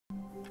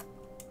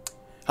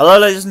Hello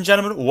ladies and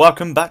gentlemen,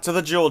 welcome back to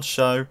the George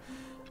Show,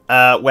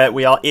 where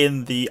we are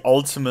in the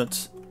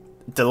ultimate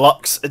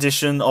deluxe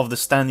edition of the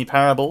Stanley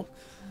Parable,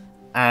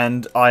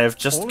 and I have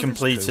just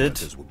completed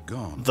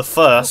the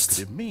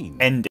first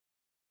ending.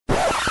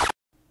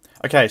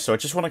 Okay, so I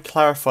just want to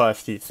clarify a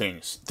few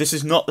things. This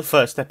is not the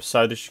first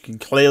episode, as you can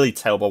clearly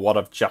tell by what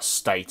I've just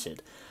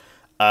stated.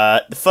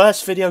 The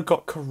first video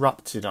got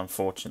corrupted,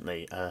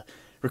 unfortunately.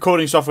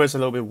 Recording software is a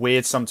little bit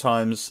weird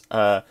sometimes.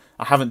 I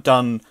haven't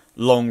done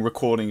long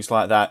recordings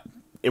like that.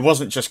 It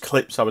wasn't just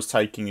clips I was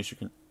taking, as you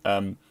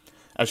can,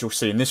 as you'll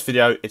see in this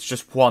video. It's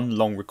just one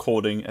long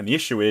recording, and the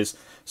issue is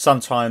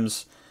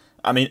sometimes,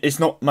 I mean, it's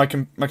not my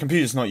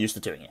computer's not used to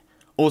doing it.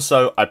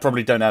 Also, I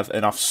probably don't have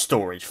enough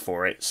storage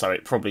for it, so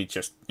it probably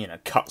just, you know,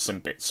 cut some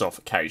bits off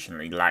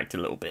occasionally, lagged a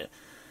little bit.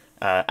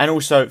 And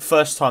also,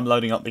 first time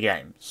loading up the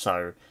game,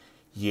 so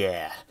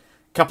yeah,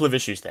 a couple of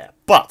issues there.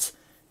 But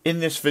in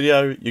this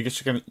video, you're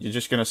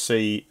just gonna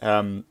see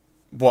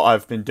what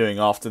I've been doing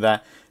after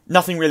that.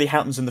 Nothing really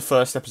happens in the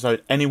first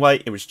episode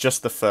anyway. It was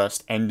just the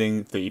first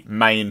ending, the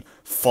main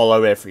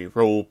follow every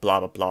rule, blah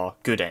blah blah,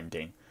 good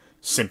ending,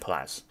 simple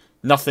as.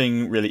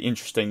 Nothing really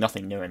interesting,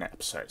 nothing new in that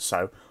episode.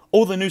 So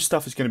all the new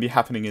stuff is going to be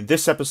happening in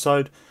this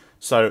episode.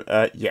 So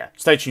yeah,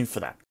 stay tuned for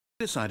that.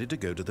 Decided to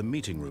go to the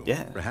meeting room.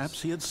 Yeah.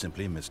 Perhaps he had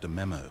simply missed a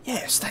memo.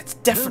 Yes, that's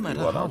definitely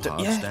no what matter I'll do. how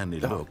hard Yeah. Stanley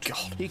looked,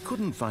 God. he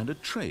couldn't find a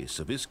trace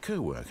of his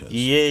co-workers.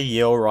 Yeah,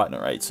 you're right,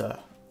 narrator.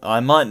 I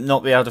might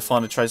not be able to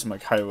find a trace of my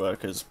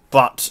co-workers,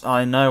 but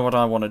I know what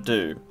I want to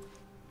do.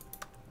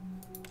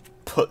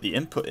 Put the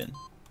input in.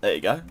 There you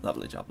go.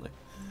 Lovely jubbly.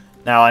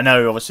 Now, I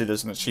know, obviously,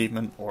 there's an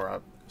achievement or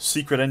a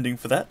secret ending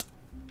for that,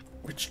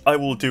 which I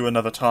will do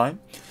another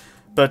time.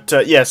 But,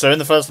 yeah, so in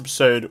the first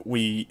episode,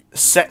 we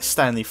set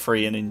Stanley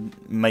free and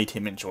made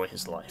him enjoy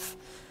his life.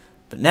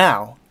 But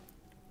now,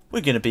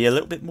 we're going to be a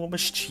little bit more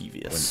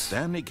mischievous. When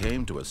Stanley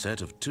came to a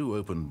set of 2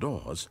 open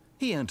doors,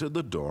 he entered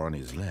the door on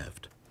his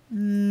left.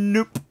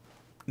 Nope.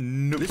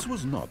 Nope. This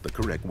was not the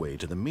correct way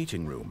to the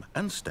meeting room,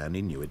 and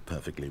Stanley knew it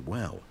perfectly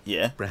well.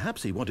 Yeah.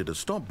 Perhaps he wanted to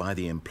stop by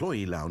the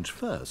employee lounge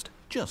first,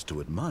 just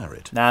to admire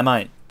it. Nah,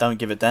 mate. Don't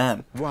give a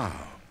damn.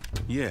 Wow.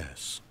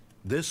 Yes.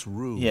 This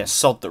room. Yeah,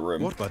 sod the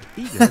room. But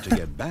eager to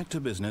get back to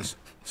business,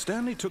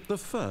 Stanley took the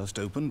first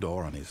open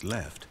door on his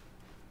left.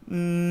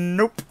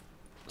 Nope.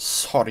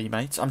 Sorry,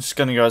 mate. I'm just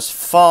going to go as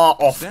far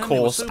off Stanley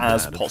course was so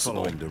as bad at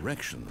possible. following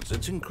directions,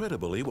 it's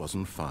incredible he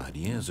wasn't fired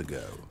years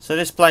ago. So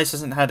this place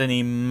hasn't had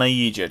any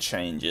major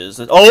changes.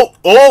 Oh,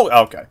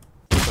 okay.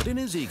 But in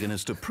his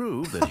eagerness to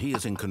prove that he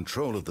is in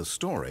control of the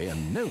story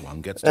and no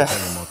one gets to tell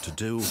him what to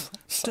do,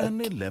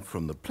 Stanley leapt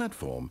from the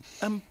platform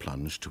and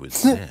plunged to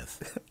his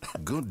death.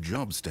 Good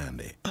job,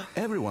 Stanley.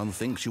 Everyone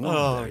thinks you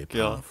are very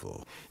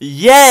powerful.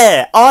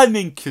 Yeah, I'm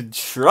in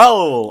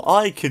control.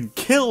 I can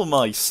kill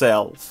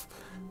myself.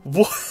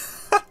 What?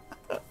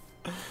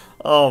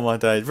 Oh my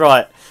days.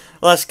 Right,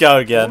 let's go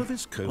again.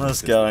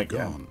 Let's go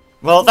again.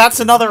 Well,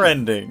 that's another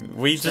ending.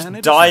 We just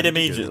died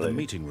immediately,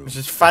 which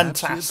is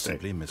fantastic.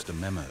 Simply missed a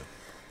memo.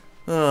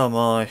 Oh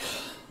my.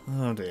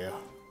 Oh dear.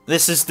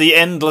 This is the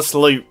endless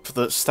loop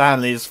that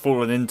Stanley has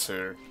fallen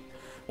into,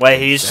 where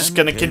he's just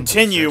going to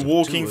continue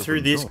walking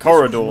through these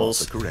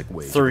corridors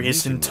through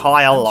his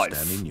entire life.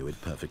 Stanley knew it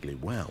perfectly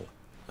well.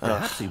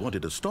 Perhaps he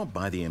wanted to stop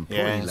by the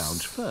employee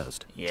lounge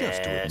first,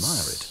 just to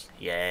admire it.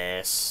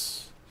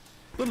 Yes.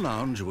 The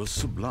lounge was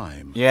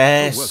sublime.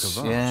 Yes. A work of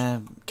art. Yeah.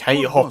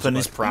 Kate Hoppen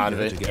is proud of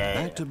it. To get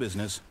back to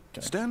business,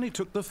 Stanley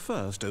took the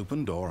first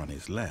open door on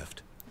his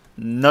left.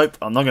 Nope,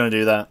 I'm not going to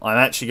do that. I'm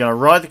actually going to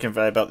ride the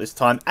conveyor belt this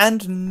time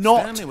and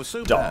not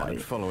die,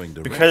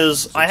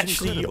 because I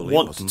actually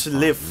want to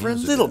live for a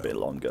little bit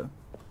longer.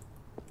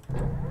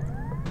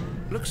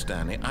 Look,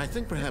 Stanley, I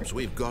think perhaps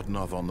we've gotten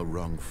off on the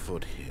wrong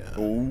foot here.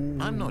 Ooh.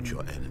 I'm not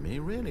your enemy,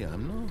 really,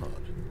 I'm not.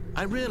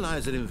 I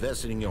realize that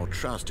investing your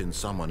trust in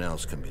someone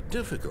else can be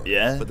difficult.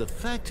 Yeah. But the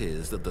fact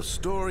is that the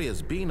story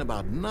has been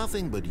about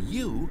nothing but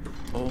you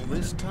all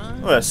this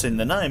time. Well, that's in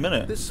the name, isn't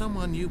it? There's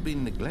someone you've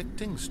been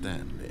neglecting,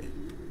 Stanley.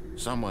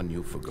 Someone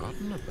you've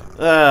forgotten about.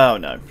 Oh,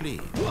 no.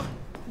 Please. What?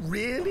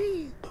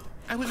 Really?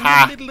 I was in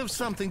the middle of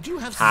something. Do you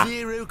have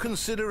zero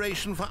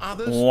consideration for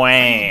others? Wah. Are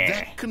you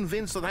that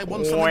convinced that I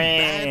want something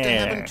bad to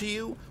happen to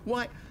you?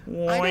 Why, I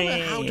don't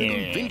know how to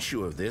convince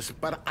you of this,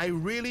 but I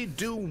really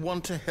do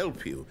want to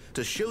help you,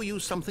 to show you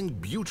something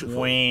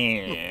beautiful.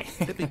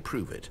 Look, let me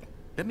prove it.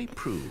 Let me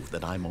prove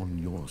that I'm on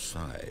your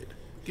side.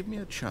 Give me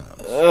a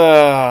chance.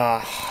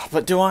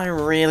 But do I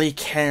really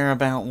care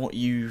about what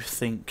you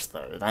think,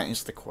 though? That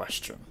is the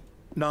question.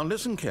 Now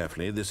listen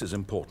carefully, this is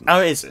important.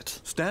 Oh, is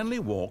it? Stanley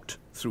walked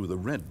through the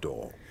red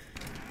door.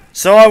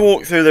 So I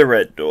walk through the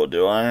red door,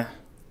 do I?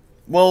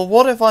 Well,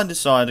 what if I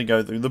decide to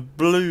go through the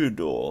blue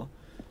door?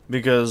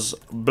 Because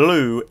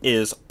blue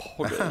is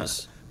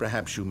poggers.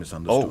 Perhaps you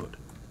misunderstood.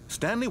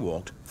 Stanley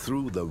walked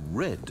through the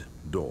red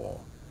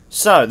door.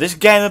 So, this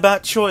game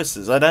about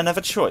choices. I don't have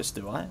a choice,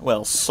 do I?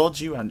 Well, sod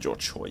you and your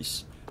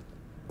choice.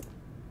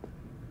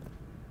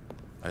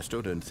 I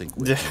still don't think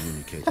we're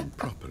communicating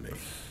properly.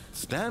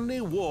 Stanley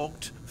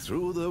walked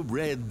through the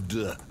red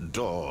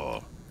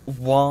door.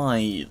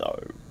 Why,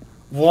 though?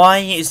 Why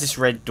is this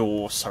red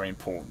door so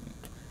important?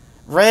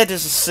 Red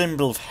is a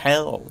symbol of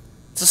hell.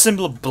 It's a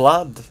symbol of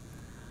blood.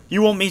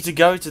 You want me to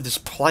go to this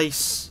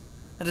place,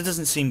 and it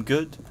doesn't seem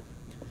good.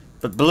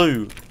 But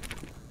blue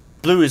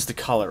is the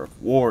colour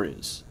of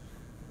warriors.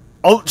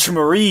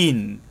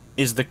 Ultramarine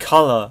is the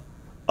colour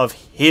of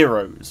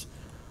heroes.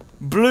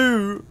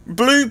 Blue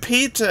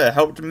Peter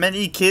helped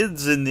many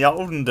kids in the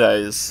olden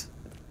days,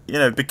 you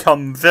know,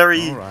 become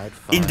very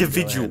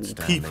individual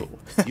people.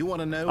 You want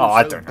to know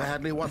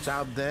badly what's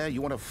out there?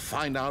 You want to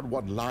find out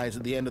what lies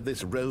at the end of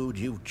this road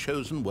you've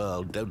chosen?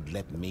 Well, don't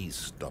let me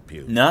stop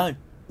you. No.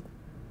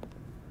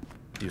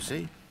 You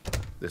see?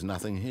 There's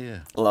nothing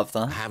here. Love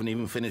that. I haven't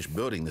even finished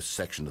building this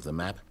section of the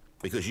map,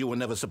 because you were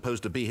never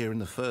supposed to be here in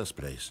the first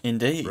place.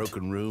 Indeed.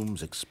 Broken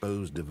rooms,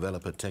 exposed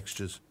developer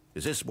textures.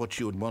 Is this what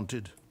you had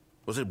wanted?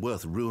 Was it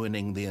worth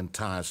ruining the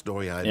entire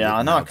story I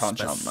I know I can't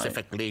jump, mate.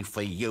 Specifically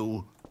for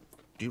you?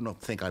 Do you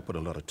not think I put a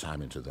lot of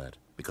time into that?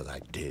 Because I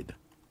did.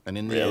 And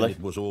in the Really? end,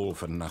 it was all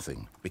for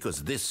nothing.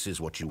 Because this is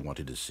what you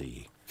wanted to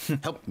see.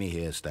 Help me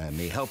here,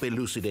 Stanley. Help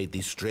elucidate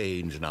these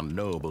strange and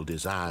unknowable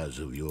desires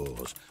of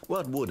yours.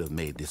 What would have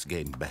made this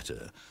game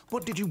better?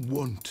 What did you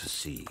want to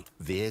see?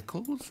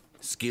 Vehicles?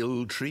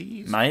 Skill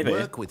trees? Maybe.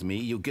 Work with me.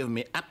 You've given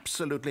me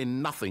absolutely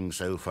nothing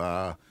so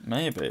far.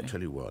 Maybe.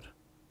 Tell you what.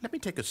 Let me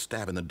take a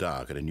stab in the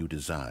dark at a new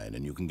design,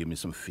 and you can give me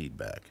some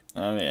feedback.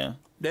 Oh, yeah.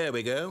 There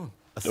we go.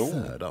 A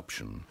third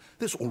option.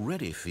 This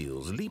already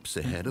feels leaps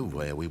ahead of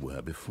where we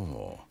were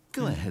before.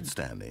 Go ahead,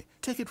 Stanley.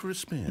 Take it for a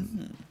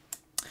spin.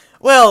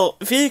 Well,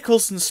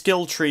 vehicles and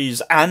skill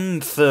trees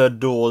and third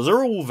doors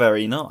are all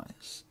very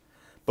nice.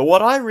 But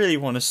what I really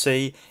want to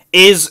see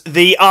is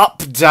the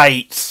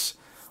update.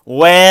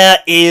 Where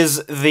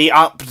is the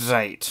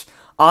update?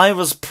 I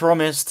was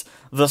promised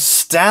the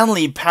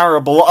Stanley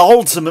Parable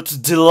Ultimate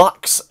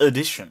Deluxe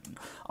Edition.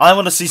 I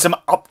want to see some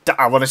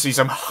I want to see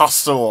some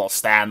hustle,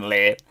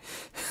 Stanley.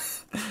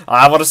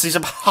 I want to see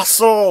some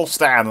hustle,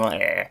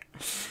 Stanley.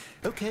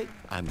 Okay,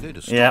 I'm going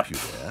to stop you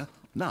there.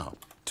 Now,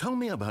 tell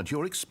me about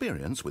your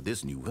experience with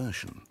this new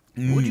version.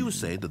 Would you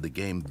say that the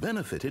game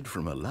benefited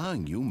from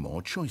allowing you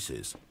more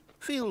choices?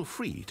 Feel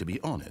free to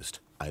be honest.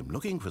 I'm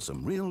looking for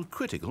some real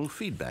critical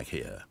feedback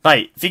here.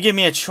 Mate, if you give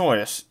me a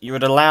choice, you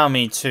would allow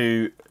me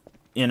to,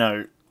 you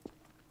know,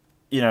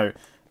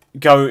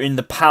 go in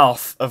the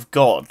path of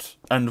God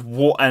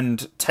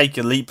and take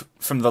a leap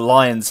from the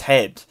lion's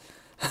head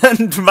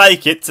and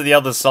make it to the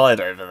other side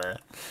over there.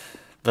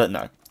 But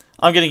no,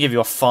 I'm going to give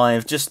you a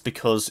 5 just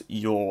because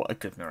you're a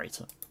good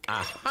narrator.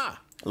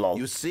 Aha! Lol.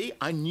 You see,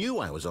 I knew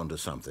I was onto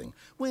something.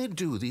 Where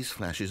do these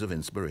flashes of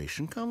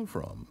inspiration come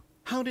from?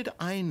 How did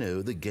I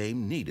know the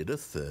game needed a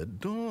third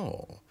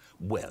door?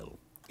 Well,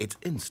 it's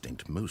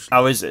instinct mostly.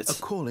 Oh, is it? A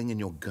calling in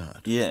your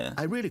gut. Yeah.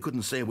 I really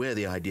couldn't say where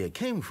the idea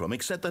came from,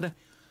 except that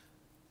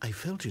I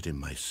felt it in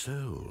my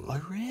soul.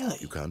 Oh, really?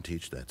 You can't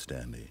teach that,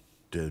 Stanley.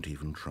 Don't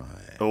even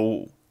try.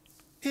 Oh.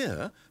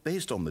 Here,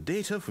 based on the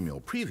data from your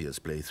previous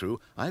playthrough,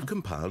 I've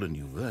compiled a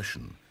new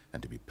version.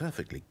 And to be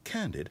perfectly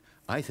candid,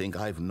 I think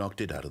I've knocked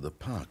it out of the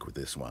park with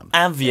this one.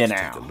 Have you Let's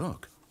now? take a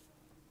look.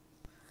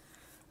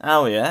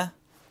 Oh, yeah.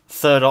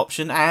 Third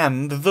option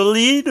and the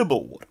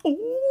leaderboard.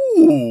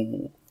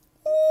 Ooh.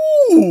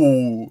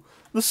 Ooh.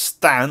 The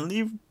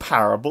Stanley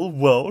Parable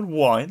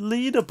Worldwide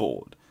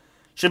Leaderboard.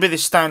 Should be the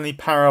Stanley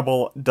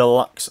Parable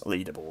Deluxe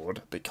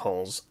Leaderboard,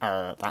 because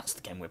that's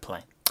the game we're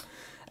playing.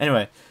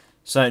 Anyway,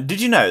 so did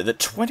you know that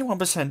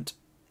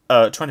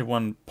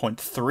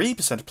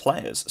 21.3% of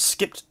players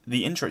skipped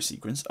the intro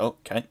sequence?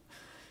 Okay.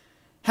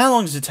 How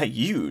long does it take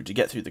you to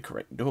get through the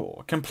correct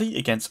door? Complete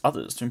against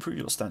others to improve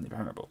your Stanley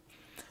Parable.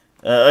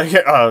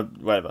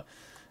 Whatever.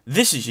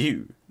 This is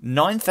you,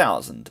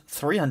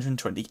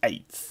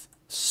 9,328th,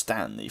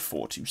 Stanley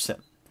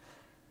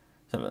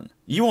 427.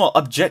 You are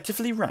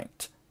objectively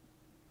ranked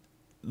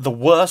the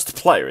worst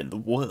player in the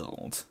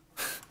world.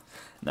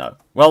 No.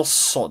 Well,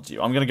 sod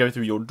you. I'm going to go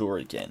through your door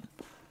again.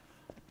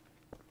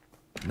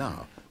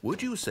 Now,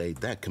 would you say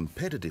that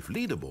competitive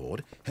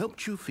leaderboard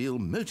helped you feel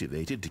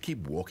motivated to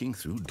keep walking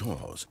through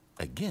doors?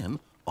 Again,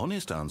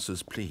 honest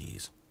answers,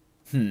 please.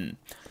 3.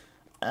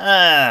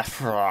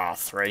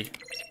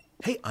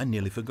 Hey, I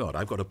nearly forgot.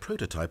 I've got a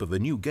prototype of a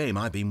new game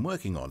I've been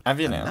working on. Have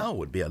you and now? Now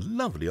would be a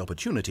lovely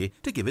opportunity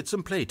to give it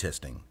some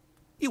playtesting.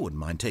 You wouldn't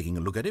mind taking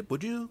a look at it,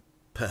 would you?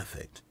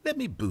 Perfect. Let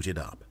me boot it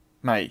up.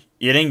 Mate,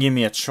 you didn't give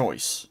me a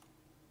choice.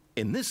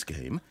 In this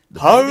game, the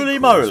Holy body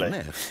crawls moly.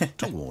 left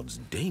towards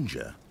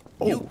danger.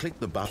 Oh, You click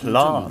the button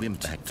plant. to move him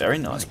back to Very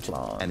the nice right.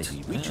 plant. And if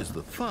he reaches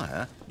the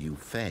fire, you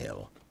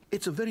fail.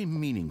 It's a very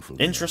meaningful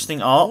Interesting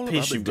game. art All about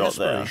piece the you've got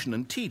there. desperation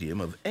and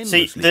tedium of See,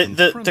 endlessly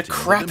the confronting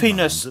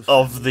crappiness demands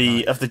of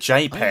the family life. I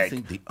JPEG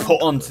think the put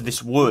art onto world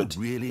this will wood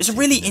really is a take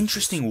really notice.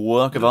 interesting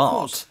work of But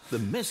art. The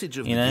message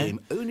of You the know, game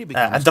only and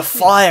becomes the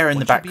clear fire in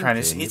the once you've been background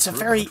is playing it's it a for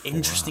very about 4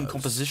 interesting hours.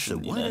 composition.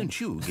 So You why know?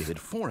 don't you give it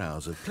 4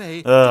 hours of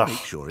play Ugh, to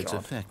make sure it's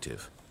God.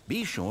 effective?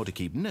 Be sure to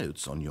keep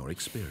notes on your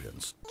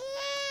experience.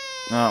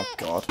 Oh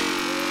God.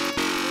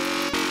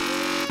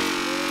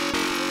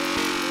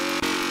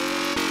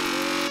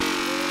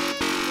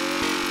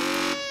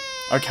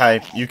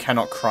 Okay, you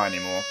cannot cry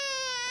anymore.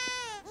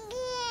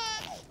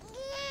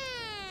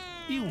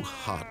 You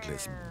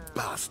heartless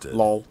bastard.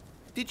 Lol.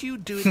 Did you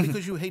do it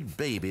because you hate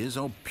babies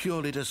or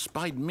purely to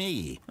spite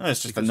me? Oh,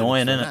 it's just Because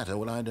annoying, if isn't it's the latter,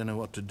 well, I don't know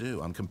what to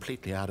do. I'm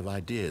completely out of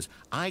ideas.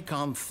 I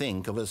can't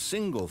think of a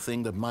single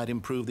thing that might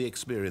improve the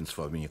experience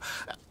for me.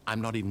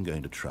 I'm not even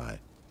going to try.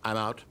 I'm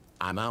out.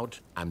 I'm out.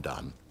 I'm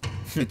done.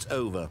 It's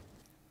over.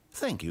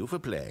 Thank you for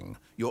playing.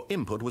 Your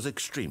input was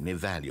extremely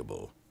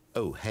valuable.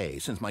 Oh, hey,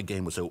 since my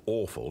game was so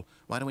awful,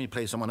 why don't we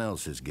play someone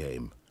else's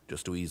game?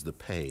 Just to ease the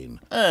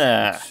pain.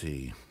 Let's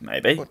see.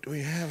 Maybe. What do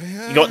we have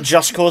here? You got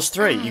Just Cause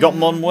 3. You got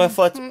Modern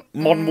Warfare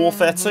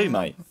 2,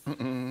 mate.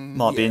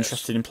 Might be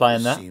interested in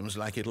playing that. Seems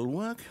like it'll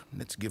work.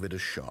 Let's give it a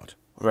shot.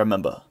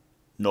 Remember,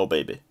 no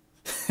baby.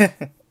 Fuck's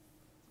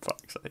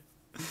sake.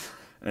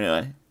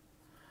 Anyway.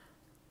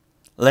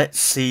 Let's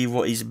see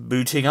what he's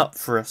booting up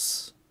for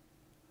us.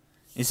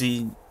 Is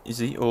he...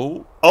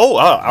 Oh,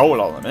 hold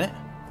on a minute.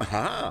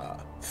 Aha!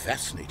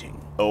 Fascinating.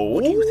 Oh.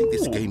 What do you think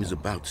this game is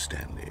about,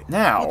 Stanley?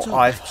 Now, What's our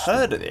I've backstory?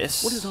 heard of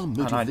this. What is our and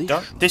motivation? I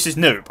don't... This is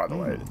new, by the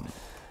way.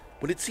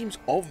 Well, it seems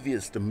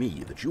obvious to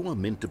me that you are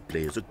meant to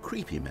play as a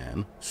creepy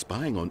man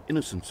spying on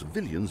innocent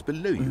civilians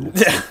below you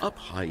and up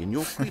high in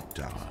your creep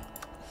tower.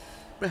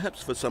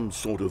 Perhaps for some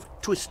sort of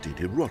twisted,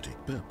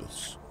 erotic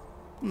purpose.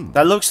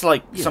 That looks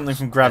like Yes, something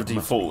from Gravity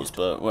that must Falls, be it.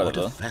 but What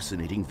whatever. a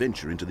fascinating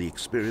venture into the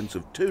experience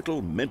of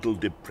total mental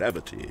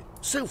depravity.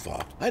 So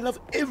far, I love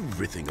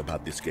everything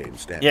about this game,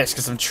 Stanley. Yes,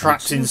 because I'm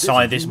trapped And it seems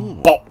inside there's this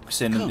more.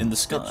 box in Come, the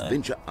let's sky.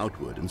 venture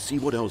outward and see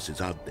what else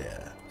is out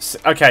there.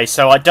 Okay,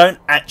 so I don't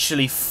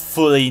actually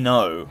fully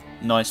know.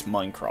 Nice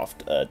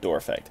Minecraft door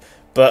effect.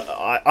 But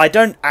I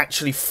don't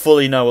actually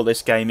fully know what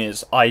this game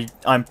is.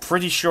 I'm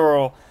pretty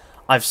sure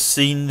I've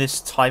seen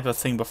this type of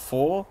thing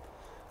before.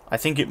 I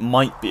think it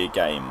might be a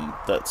game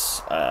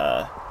that's...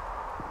 I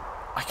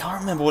can't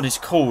remember what it's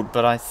called,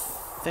 but I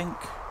think...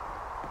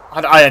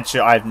 I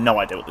have no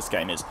idea what this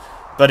game is.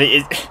 But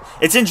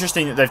it's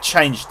interesting that they've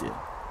changed it.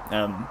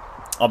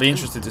 I'll be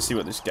interested to see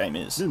what this game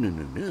is.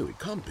 No, it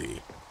can't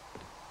be.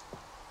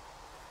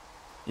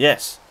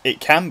 Yes, it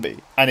can be,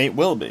 and it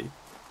will be.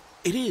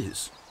 It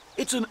is.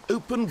 It's an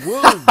open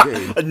world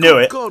game. I knew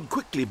it. God,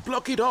 quickly,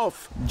 block it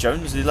off.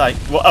 Jonesy like...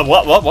 What?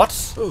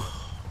 Oh,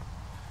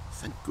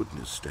 thank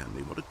goodness,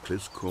 Stanley. What a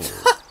close call.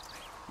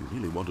 You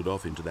really wandered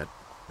off into that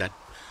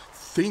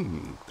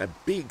thing. That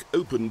big,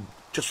 open,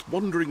 just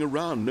wandering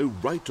around. No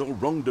right or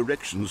wrong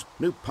directions.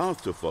 No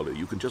path to follow.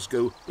 You can just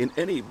go in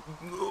any...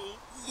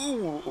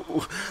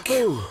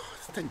 Oh,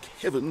 thank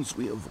heavens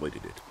we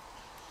avoided it.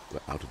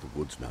 We're out of the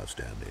woods now,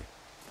 Stanley.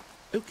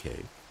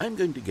 Okay, I'm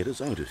going to get us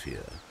out of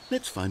here.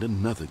 Let's find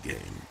another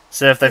game.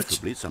 So if they've...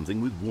 Preferably something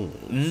with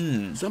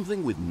walls.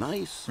 Something with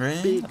nice,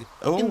 big,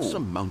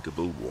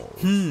 insurmountable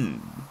walls.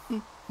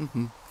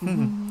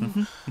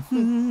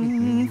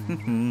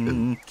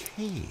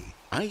 Okay,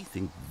 I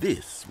think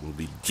this will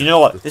be... Do you know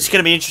what? This is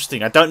going to be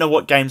interesting. I don't know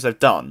what games they've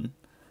done,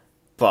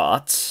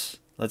 but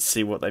let's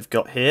see what they've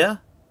got here.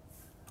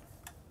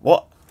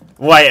 What?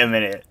 Wait a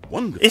minute.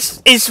 Wonderful.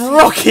 It's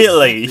Rocket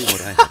League.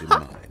 What I had in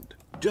mind.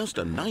 Just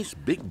a nice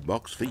big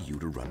box for you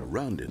to run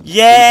around in.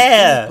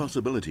 Yeah.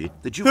 Possibility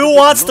that you Who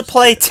wants to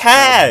play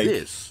tag?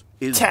 This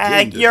is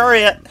Tag, game you're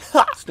design. it.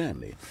 Ha.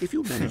 Stanley, if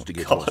you manage to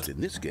get God. lost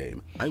in this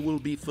game, I will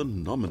be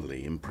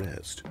phenomenally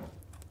impressed.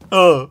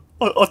 I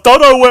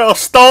don't know where I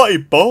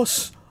started,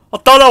 boss. I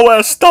don't know where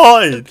I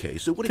started. Okay,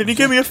 so what Can you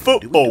give me a exactly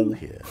do we football? do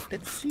here?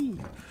 Let's see.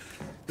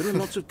 There are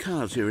lots of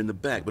cars here in the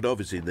back, but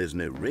obviously there's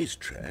no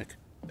racetrack.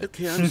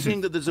 Okay, I'm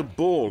seeing that there's a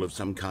ball of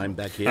some kind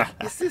back here.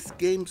 Is this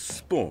game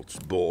sports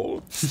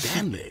ball?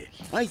 Stanley,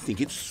 I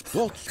think it's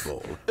sports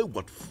ball. Oh,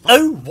 what fun.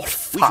 Oh, what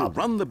We shall fun.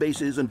 run the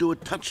bases and do a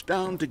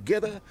touchdown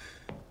together?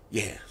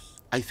 Yes,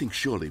 I think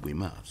surely we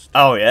must.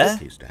 Oh, yeah?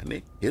 Okay,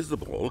 Stanley, here's the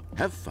ball.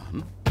 Have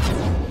fun.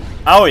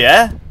 Oh,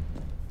 yeah?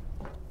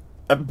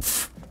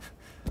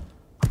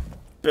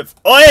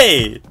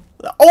 Oi!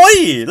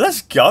 Oi!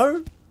 Let's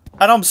go!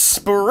 And I'm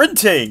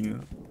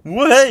sprinting!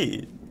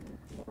 Wait!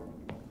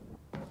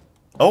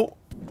 Oh,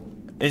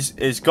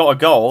 it's got a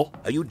goal.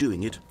 Are you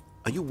doing it?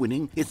 Are you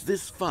winning? Is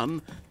this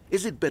fun?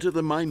 Is it better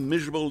than my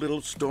miserable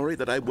little story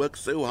that I worked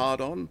so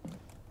hard on?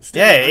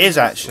 Yeah, it is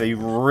actually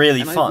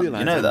really And I fun. realize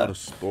You know I'm not a that.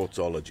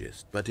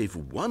 sportsologist, but if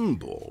one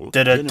ball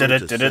Da-da,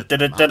 generates a certain amount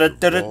of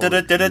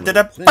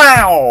da-da-da-da-da-da-da-da-da-da-da-da-da-da-da-da. ball,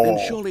 Pow!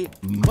 then surely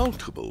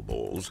multiple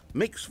balls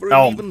makes for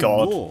Oh, an even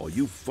God. more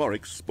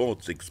euphoric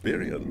sports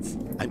experience.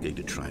 I'm going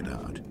to try it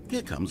out.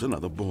 Here comes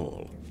another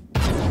ball.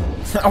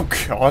 Oh,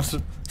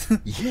 God.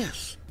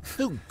 Yes.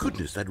 Oh,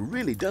 goodness, that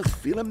really does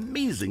feel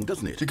amazing,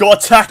 doesn't it? You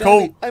gotta tackle.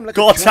 Stanley, I'm like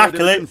Gotta a child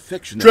tackle in a it.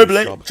 confectionery Dribble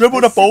it. shop. Dribble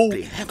I the ball.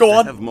 simply have Go to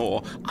on. have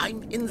more. I'm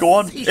Go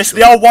on. insatiable. It's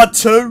the old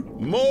 1-2.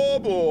 More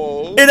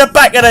balls. In the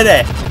back of the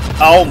net.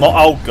 Oh, my.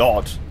 Oh,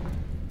 God.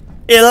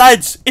 Here,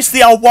 lads. It's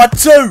the old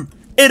 1-2.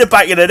 In the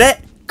back of the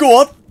net.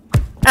 Go on.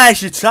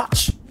 How's your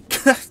touch?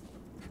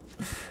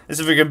 As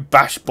if we can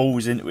bash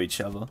balls into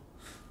each other.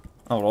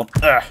 Hold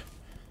on. Are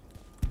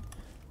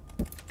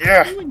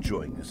Yeah. you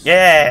enjoying this?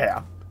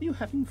 Yeah. you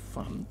having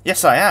fun?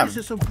 Yes, I am. Is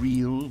this a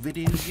real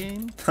video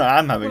game?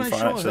 I'm having well, fun,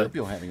 I sure actually. hope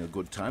you're having a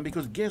good time,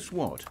 because guess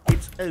what?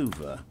 It's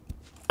over.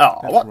 Oh,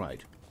 That's what?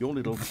 right. Your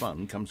little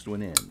fun comes to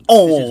an end.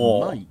 Oh. This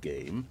is my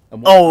game,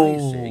 and what I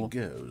say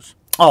goes.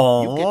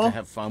 You get to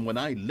have fun when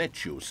I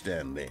let you,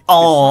 Stanley.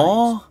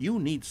 Besides, you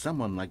need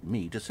someone like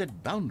me to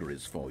set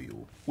boundaries for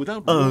you.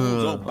 Without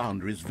rules or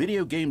boundaries,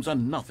 video games are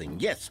nothing.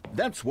 Yes,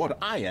 that's what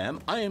I am.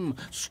 I'm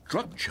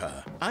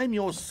structure. I'm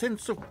your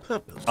sense of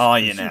purpose. Are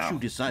you Since now? you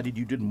decided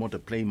you didn't want to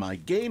play my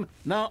game,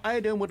 now I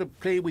don't want to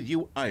play with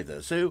you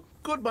either. So,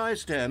 goodbye,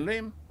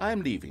 Stanley.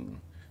 I'm leaving.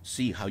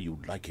 See how you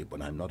like it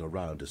when I'm not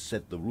around to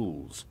set the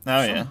rules.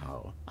 Oh, yeah.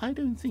 Somehow, I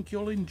don't think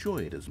you'll enjoy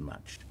it as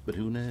much. But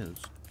who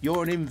knows?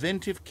 You're an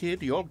inventive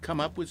kid. You'll come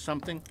up with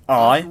something.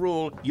 Aye. After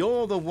all,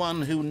 you're the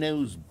one who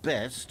knows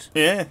best.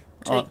 Yeah.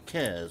 Take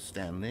care,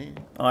 Stanley.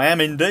 I am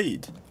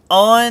indeed.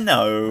 I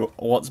know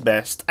what's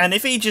best. And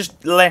if he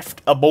just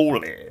left a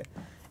ball here,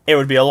 it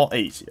would be a lot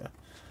easier.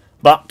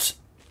 But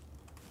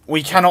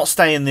we cannot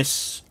stay in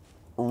this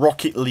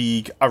Rocket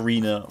League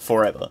arena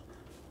forever.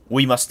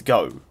 We must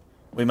go.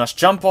 We must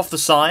jump off the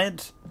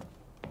side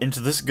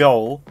into this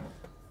goal.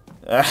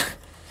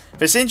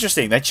 It's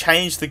interesting. They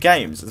changed the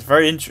games. It's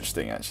very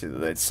interesting, actually, that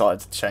they decided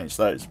to change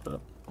those.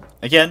 But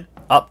again,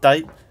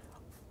 update.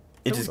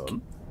 It is. Hold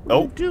on. Oh,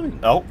 What are you doing?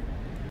 oh.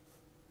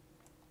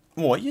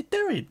 What are you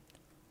doing?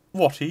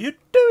 What are you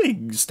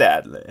doing,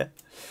 Stanley?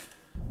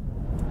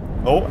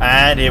 Oh,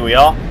 and here we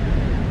are.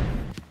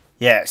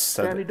 Yes.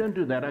 So Stanley, don't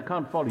do that. I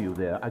can't follow you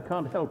there. I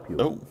can't help you.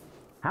 oh.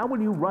 How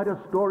will you write a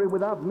story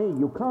without me?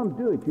 You can't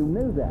do it. You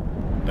know that.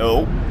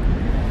 Oh.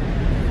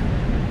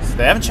 So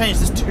they haven't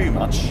changed this too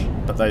much,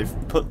 but they've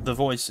put the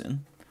voice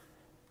in.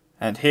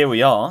 And here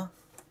we are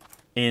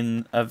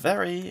in a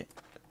very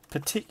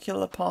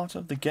particular part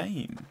of the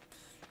game.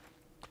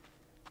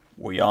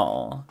 We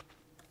are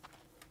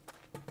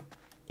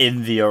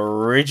in the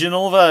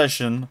original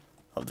version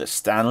of the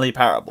Stanley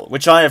Parable,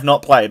 which I have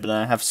not played, but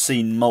I have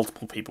seen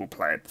multiple people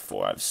play it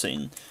before. I've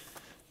seen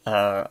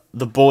the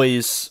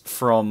boys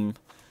from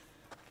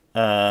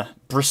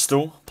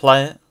Bristol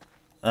play it,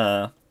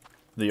 the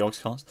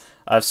Yogscast.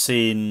 I've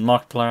seen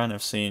Mark play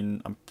it,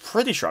 I'm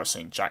pretty sure I've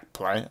seen Jack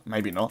play it,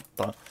 maybe not,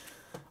 but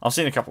I've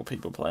seen a couple of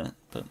people play it.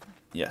 But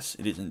yes,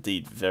 it is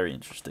indeed very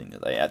interesting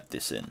that they add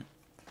this in.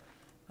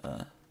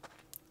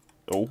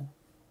 Oh.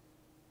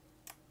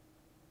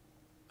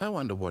 I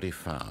wonder what he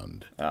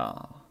found.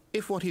 Ah.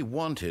 If what he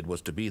wanted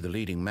was to be the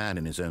leading man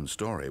in his own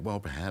story,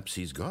 well, perhaps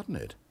he's gotten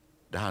it.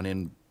 Down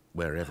in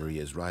wherever he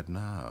is right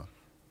now.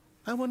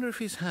 I wonder if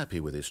he's happy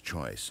with his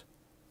choice.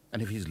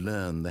 And if he's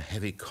learned the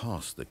heavy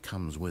cost that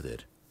comes with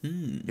it.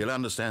 He'll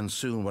understand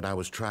soon what I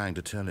was trying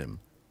to tell him.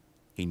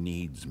 He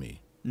needs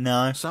me.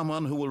 No.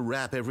 Someone who will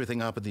wrap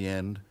everything up at the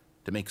end,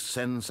 to make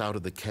sense out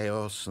of the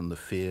chaos and the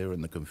fear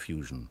and the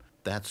confusion.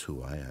 That's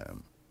who I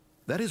am.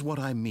 That is what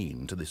I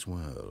mean to this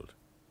world.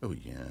 Oh,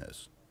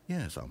 yes.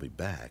 Yes, I'll be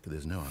back.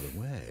 There's no other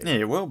way. Yeah,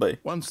 you will be.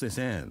 Once this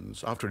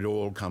ends, after it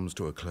all comes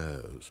to a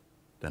close,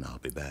 then I'll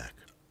be back.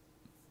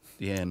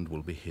 The end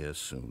will be here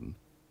soon.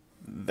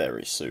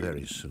 Very soon.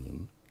 Very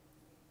soon.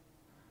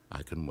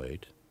 I can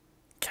wait.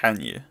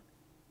 Can you?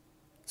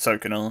 So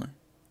can I.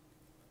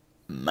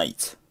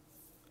 Mate.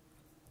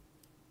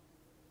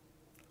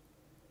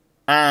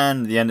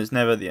 And the end is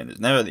never, the end is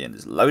never, the end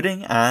is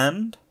loading,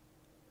 and...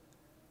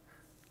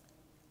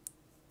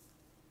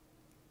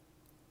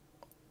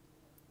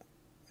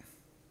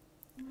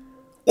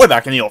 we're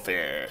back in the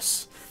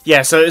office!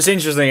 Yeah, so it's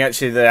interesting,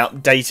 actually, they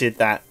updated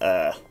that,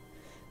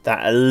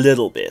 that a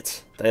little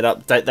bit.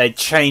 They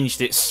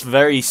changed it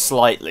very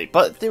slightly,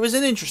 but it was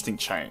an interesting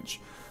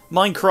change.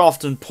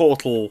 Minecraft and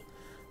Portal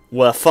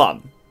were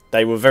fun.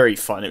 They were very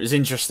fun. It was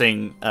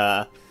interesting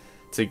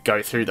to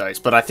go through those,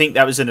 but I think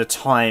that was in a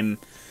time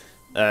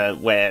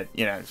where,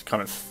 you know,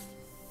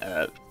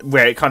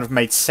 where it kind of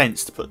made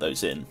sense to put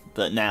those in.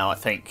 But now I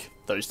think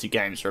those two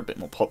games are a bit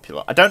more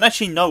popular. I don't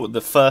actually know what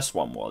the first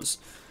one was,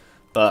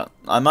 but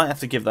I might have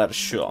to give that a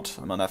shot.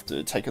 I might have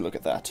to take a look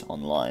at that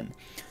online.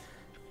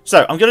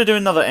 So I'm going to do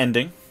another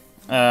ending.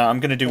 I'm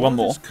going to do one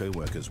more,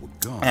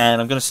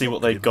 and I'm going to see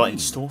what they've got in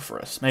store for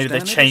us. Maybe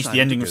they've changed the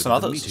ending of some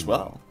others as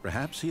well.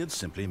 Perhaps he had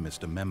simply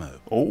missed a memo.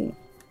 Hold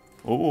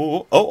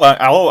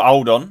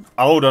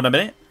on a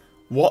minute.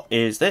 What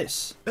is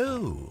this?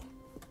 Oh,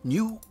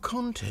 new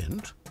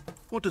content?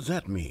 What does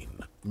that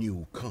mean,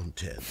 new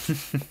content?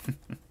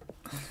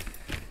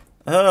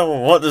 Oh,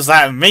 what does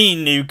that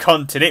mean, new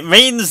content? It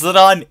means that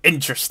I'm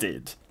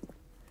interested.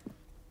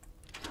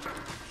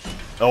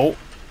 Oh,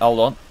 hold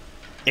on.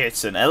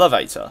 It's an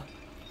elevator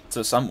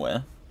to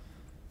somewhere.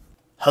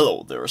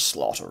 Hello there,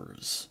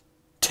 Slaughters.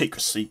 Take a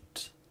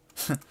seat.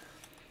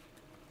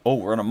 Oh,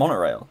 we're on a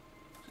monorail.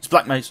 It's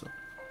Black Mesa.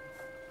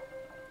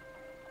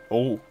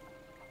 Oh,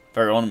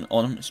 very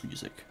ominous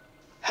music.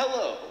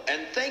 Hello,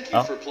 and thank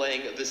you for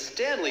playing the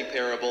Stanley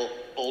Parable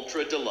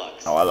Ultra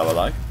Deluxe. Oh,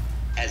 hello.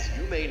 As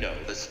you may know,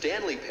 the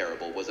Stanley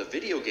Parable was a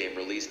video game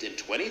released in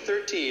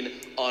 2013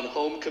 on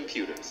home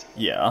computers.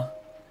 Yeah.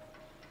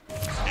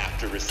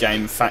 After receiving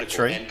Game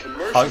Factory. critical and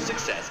commercial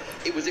success,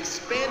 It was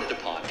expanded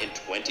upon in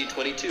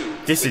 2022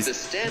 the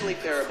Stanley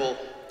Parable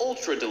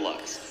Ultra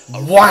Deluxe,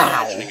 a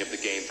wow reimagining of the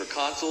game for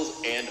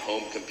consoles and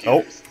home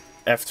computers.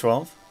 Oh,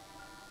 F12.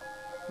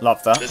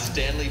 Love that. The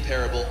Stanley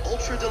Parable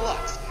Ultra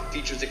Deluxe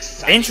features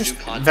exciting new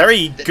content,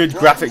 very good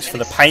graphics for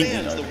the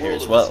painting over here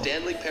as well. The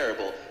Stanley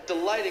Parable,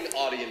 delighting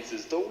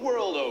audiences the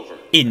world over.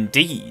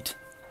 Indeed.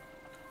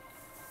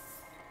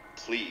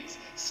 Please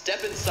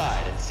step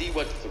inside and see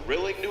what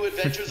thrilling new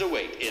adventures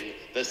await in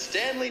the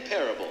Stanley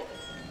Parable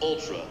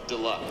Ultra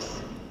Deluxe.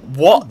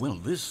 What? Well,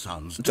 this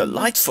sounds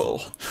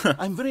delightful.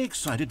 I'm very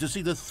excited to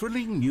see the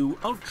thrilling new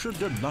Ultra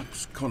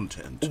Deluxe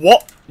content.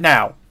 What?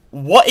 Now,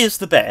 what is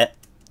the bet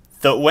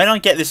that when I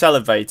get this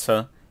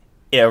elevator,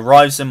 it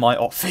arrives in my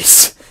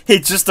office?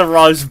 It just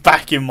arrives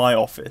back in my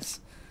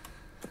office.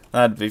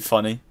 That'd be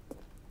funny.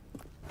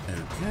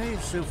 Okay,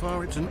 so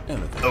far it's an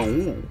elevator.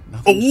 Oh.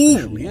 Nothing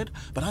special yet,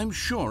 but I'm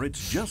sure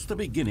it's just the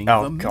beginning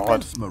of a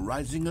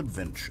mesmerizing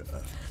adventure.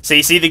 So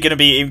it's either going to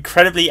be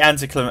incredibly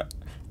anticlimactic.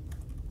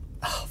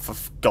 Oh, for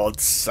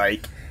God's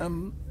sake.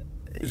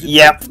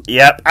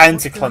 Yep,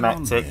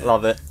 anticlimactic.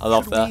 Love it. I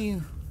love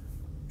that.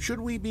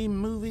 Should we be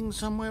moving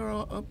somewhere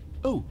or...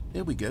 Oh,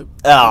 there we go.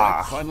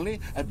 Ah. Finally,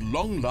 at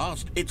long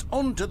last, it's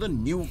on to the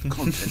new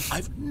content.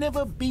 I've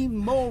never been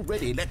more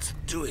ready. Let's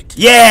do it.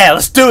 Yeah,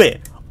 let's do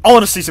it. I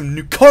want to see some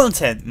new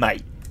content,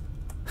 mate.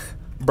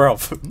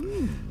 Bruv.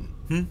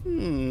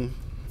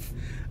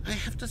 I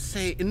have to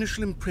say,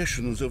 initial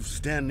impressions of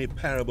Stanley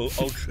Parable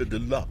Ultra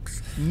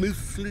Deluxe,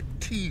 mostly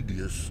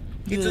tedious.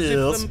 It's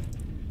as if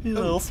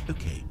Oh,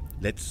 okay.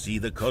 Let's see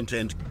the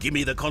content. Give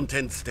me the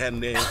content,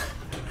 Stanley.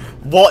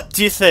 What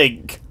do you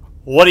think?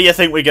 What do you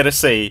think we're going to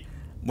see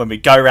when we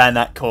go around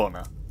that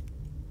corner?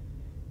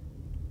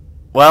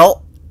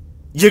 Well,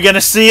 you're going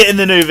to see it in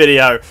the new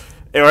video.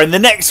 Or in the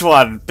next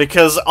one.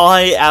 Because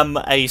I am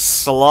a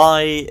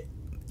sly,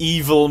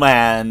 evil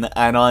man.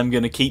 And I'm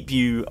going to keep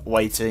you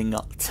waiting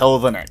till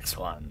the next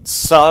one.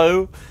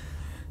 So,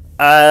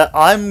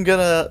 I'm going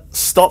to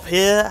stop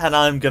here. And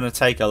I'm going to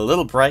take a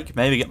little break.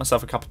 Maybe get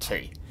myself a cup of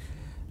tea.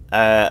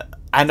 And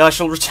I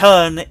shall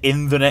return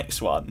in the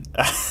next one.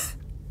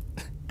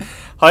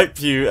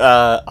 Hope you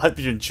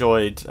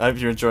enjoyed. I hope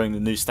you're enjoying the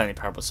new Stanley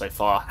Parable so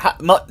far.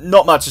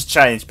 Not much has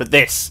changed, but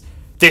this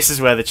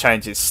is where the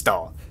changes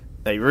start.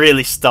 They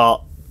really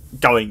start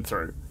going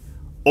through,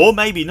 or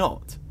maybe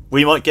not.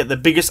 We might get the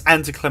biggest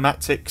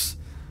anticlimactics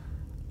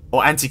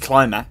or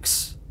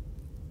anticlimax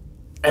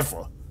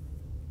ever,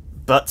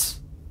 but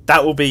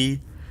that will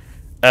be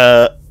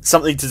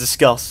something to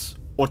discuss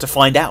or to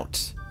find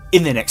out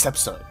in the next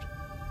episode.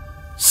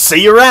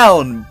 See you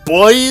around,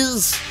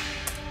 boys.